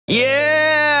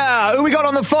Yeah! Who we got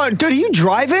on the phone? Dude, are you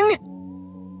driving?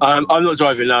 I'm not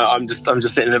driving, no. I'm just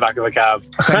sitting in the back of a cab.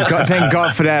 Thank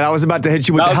God for that. I was about to hit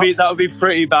you with that would be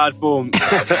pretty bad form.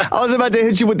 I was about to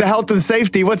hit you with the health and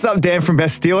safety. What's up, Dan from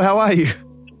Bastille? How are you?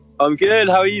 I'm good.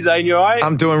 How are you, Zane? You all right?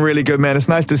 I'm doing really good, man. It's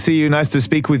nice to see you. Nice to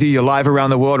speak with you. You're live around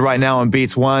the world right now on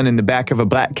Beats One in the back of a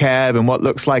black cab in what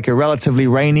looks like a relatively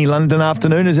rainy London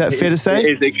afternoon. Is that fair to say?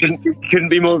 It is. It couldn't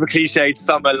be more of a cliche.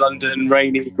 Summer London,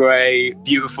 rainy, grey,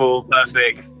 beautiful,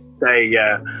 perfect day,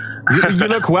 yeah. You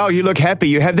look well. You look happy.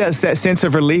 You have that sense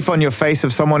of relief on your face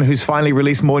of someone who's finally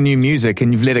released more new music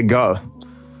and you've let it go.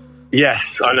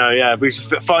 Yes, I know, yeah. We've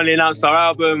finally announced our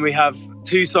album. We have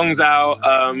 2 songs out.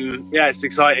 Yeah, it's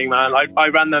exciting, man. I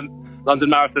ran the London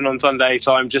Marathon on Sunday,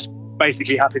 so I'm just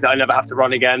basically happy that I never have to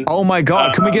run again. Oh my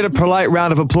God, can we get a polite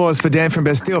round of applause for Dan from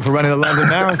Bastille for running the London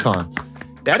Marathon?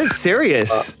 That is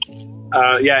serious.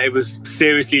 Yeah, it was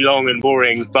seriously long and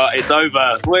boring, but it's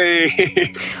over.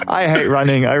 Whee! I hate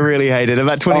running. I really hate it.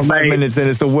 About 25 minutes in,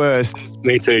 it's the worst.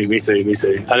 Me too.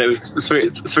 And it was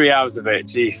 3 hours of it.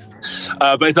 Jeez.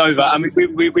 But it's over. I mean,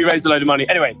 we raised a load of money.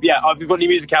 Anyway, yeah, we've got new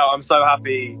music out. I'm so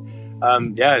happy.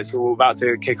 Yeah, it's all about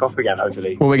to kick off again,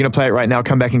 hopefully. Well, we're going to play it right now.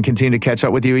 Come back and continue to catch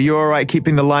up with you. Are you all right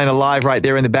keeping the line alive right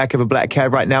there in the back of a black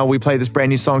cab right now? We play this brand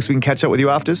new song so we can catch up with you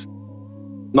afters?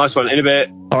 Nice one, in a bit.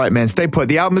 All right, man, stay put.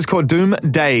 The album is called Doom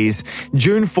Days,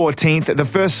 June 14th. The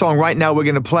first song right now we're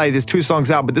going to play, there's 2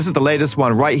 songs out, but this is the latest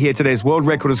one right here. Today's world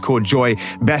record is called Joy.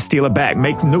 Bastille back.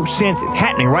 Makes no sense. It's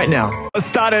happening right now. What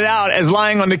started out as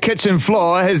lying on the kitchen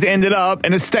floor has ended up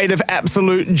in a state of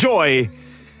absolute joy.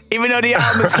 Even though the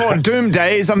album is called Doom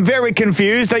Days, I'm very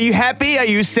confused. Are you happy? Are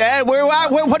you sad?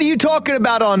 What are you talking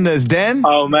about on this, Dan?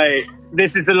 Oh, mate,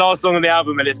 this is the last song on the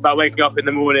album, and it's about waking up in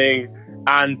the morning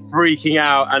and freaking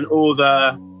out, and all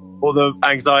the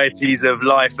anxieties of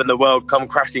life and the world come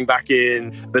crashing back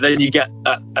in. But then you get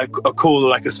a call,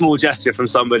 like a small gesture from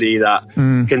somebody that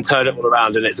can turn it all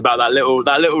around, and it's about that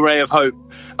little ray of hope.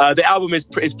 The album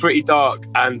is pretty dark,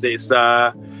 and it's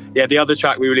yeah. The other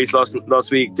track we released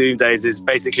last week, Doom Days, is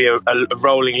basically a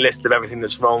rolling list of everything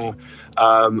that's wrong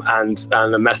and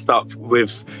messed up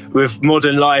with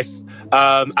modern life.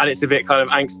 And it's a bit kind of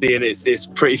angsty, and it's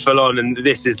pretty full on. And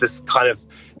this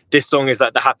song is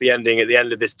like the happy ending at the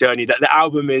end of this journey. That the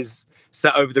album is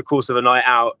set over the course of a night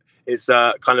out. It's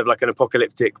kind of like an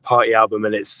apocalyptic party album,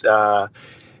 and it's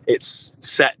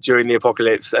set during the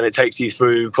apocalypse, and it takes you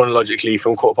through chronologically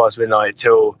from midnight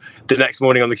till the next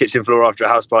morning on the kitchen floor after a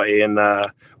house party. And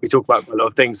we talk about a lot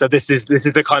of things. So this is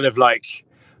the kind of like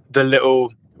the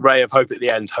little ray of hope at the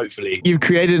end, hopefully. You've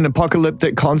created an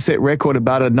apocalyptic concept record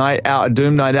about a night out, a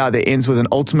doom night out that ends with an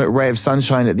ultimate ray of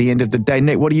sunshine at the end of the day.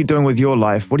 Nick, what are you doing with your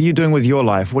life? What are you doing with your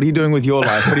life? What are you doing with your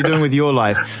life? What are you doing with your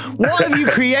life? What have you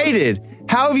created?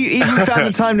 How have you even found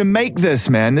the time to make this,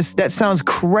 man? That sounds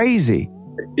crazy.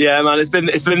 Yeah, man, it's been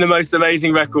the most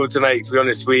amazing record to make, to be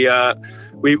honest. We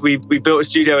built a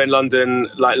studio in London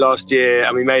like last year,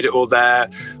 and we made it all there.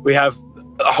 We have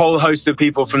a whole host of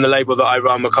people from the label that I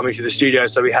run were coming to the studio.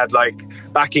 So we had like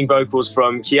backing vocals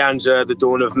from Kianja, The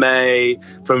Dawn of May,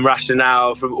 from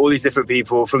Rationale, from all these different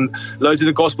people, from loads of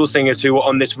the gospel singers who were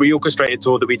on this reorchestrated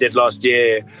tour that we did last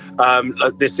year.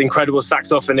 This incredible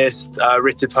saxophonist,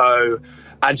 Ritipo,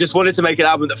 and just wanted to make an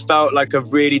album that felt like a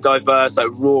really diverse, like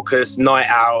raucous night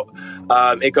out.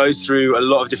 It goes through a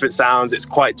lot of different sounds. It's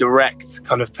quite direct,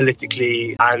 kind of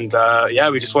politically. And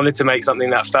yeah, we just wanted to make something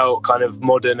that felt kind of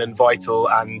modern and vital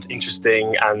and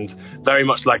interesting and very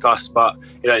much like us. But,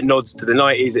 you know, it nods to the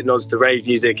 90s, it nods to rave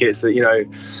music. It's, you know,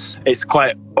 it's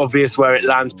quite obvious where it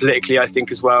lands politically, I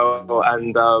think, as well.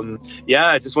 And yeah,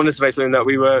 I just wanted to make something that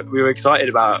we were excited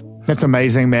about. That's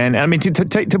amazing, man. I mean,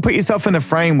 to put yourself in a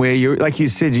frame where you're, like you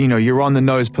said, you know, you're on the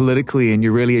nose politically and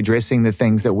you're really addressing the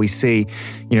things that we see,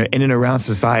 you know, in and around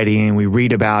society, and we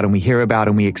read about and we hear about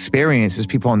and we experience as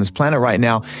people on this planet right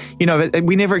now. You know,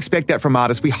 we never expect that from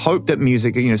artists. We hope that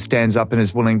music, you know, stands up and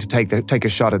is willing to take a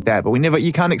shot at that, but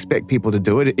you can't expect people to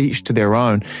do it, each to their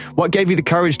own. What gave you the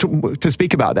courage to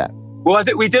speak about that? Well, I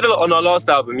think we did a lot on our last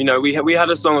album. You know, we had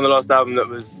a song on the last album that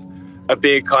was a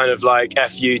big kind of like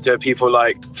FU to people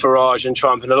like Farage and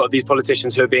Trump and a lot of these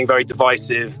politicians who are being very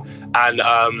divisive. And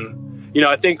you know,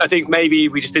 I think maybe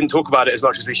we just didn't talk about it as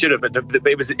much as we should have. But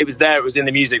it was there. It was in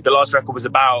the music. The last record was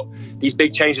about these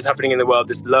big changes happening in the world,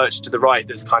 this lurch to the right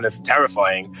that's kind of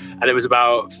terrifying, and it was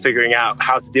about figuring out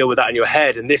how to deal with that in your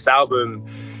head. And this album,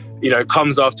 you know,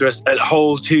 comes after a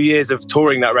whole 2 years of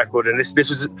touring that record. And this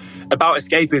was about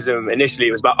escapism initially.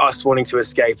 It was about us wanting to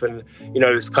escape, and, you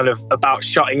know, it's kind of about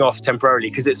shutting off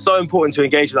temporarily, because it's so important to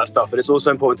engage with that stuff, but it's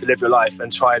also important to live your life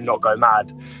and try and not go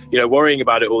mad, you know, worrying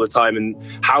about it all the time, and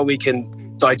how we can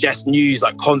digest news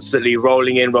like constantly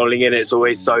rolling in. It's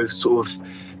always so sort of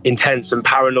intense and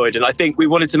paranoid. And I think we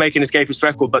wanted to make an escapist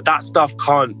record, but that stuff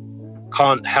can't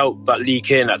help but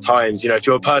leak in at times. You know, if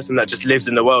you're a person that just lives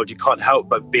in the world, you can't help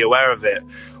but be aware of it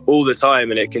all the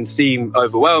time, and it can seem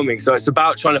overwhelming. So it's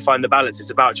about trying to find the balance. It's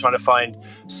about trying to find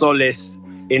solace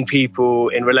in people,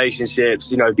 in relationships,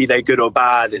 you know, be they good or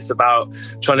bad. It's about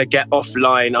trying to get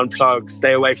offline, unplug,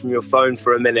 stay away from your phone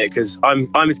for a minute, because I'm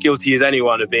as guilty as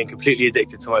anyone of being completely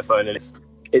addicted to my phone. And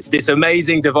it's this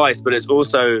amazing device, but it's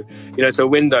also, you know, it's a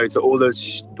window to all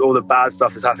the bad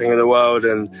stuff that's happening in the world,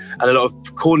 and a lot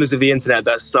of corners of the internet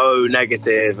that's so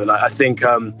negative. And I think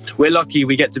we're lucky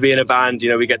we get to be in a band, you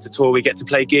know, we get to tour, we get to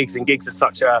play gigs, and gigs are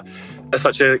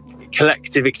such a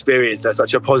collective experience. They're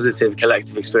such a positive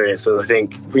collective experience. And I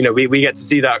think, you know, we get to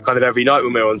see that kind of every night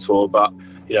when we're on tour. But,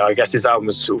 you know, I guess this album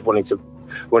was sort of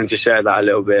wanting to share that a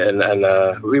little bit,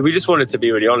 and we just wanted to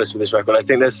be really honest with this record. I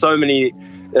think there's so many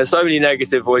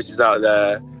negative voices out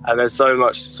there, and there's so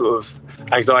much sort of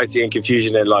anxiety and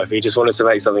confusion in life. We just wanted to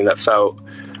make something that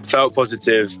felt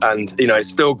positive, and, you know, it's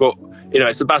still got, you know,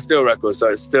 it's a Bastille record, so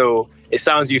it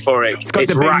sounds euphoric. It's got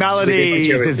the big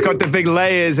melodies, it's got the big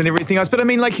layers and everything else. But I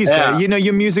mean, like you said, you know,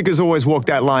 your music has always walked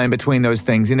that line between those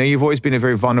things. You know, you've always been a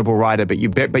very vulnerable writer, but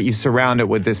you surround it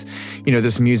with this, you know,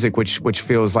 this music which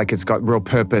feels like it's got real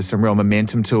purpose and real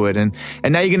momentum to it. And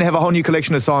now you're going to have a whole new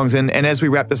collection of songs. And as we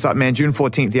wrap this up, man, June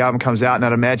 14th, the album comes out, and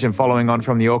I'd imagine, following on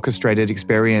from the orchestrated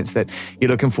experience, that you're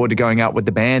looking forward to going out with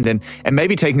the band and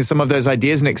maybe taking some of those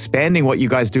ideas and expanding what you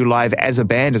guys do live as a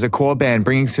band, as a core band,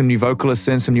 bringing some new vocalists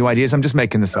in, some new ideas. I'm just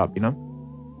making this up, you know?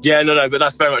 Yeah, no, but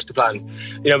that's very much the plan.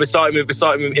 You know, we're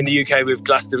starting in the UK with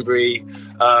Glastonbury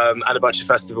and a bunch of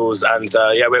festivals, and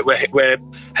yeah, we're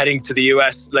heading to the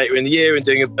US later in the year and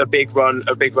doing a big run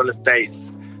of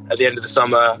dates at the end of the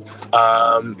summer.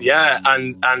 Yeah,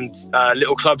 and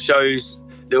little club shows,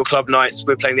 little club nights.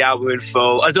 We're playing the album in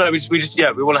full. I don't know.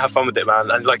 We want to have fun with it,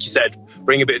 man. And like you said,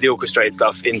 bring a bit of the orchestrated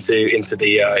stuff into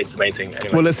the main thing.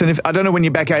 Anyway. Well, listen, I don't know when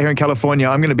you're back out here in California.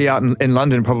 I'm going to be out in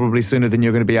London probably sooner than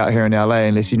you're going to be out here in LA,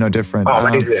 unless you know different. Oh,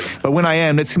 amazing. But when I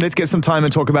am, let's get some time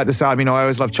and talk about this album. You know, I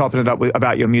always love chopping it up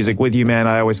about your music with you, man.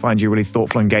 I always find you really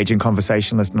thoughtful, engaging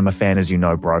conversationalist, and I'm a fan, as you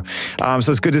know, bro. So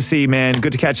it's good to see you, man.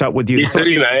 Good to catch up with you. You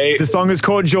too, mate. The song is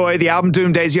called Joy. The album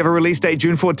Doom Days. You have a release date,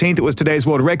 June 14th. It was today's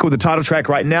world record. The title track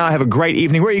right now. Have a great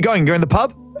evening. Where are you going? You're in the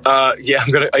pub? Yeah,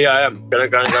 I am gonna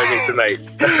go meet some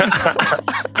mates.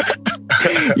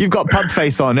 You've got pub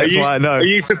face on. That's why I know. Are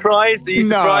you surprised?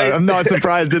 No, I'm not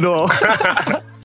surprised at all.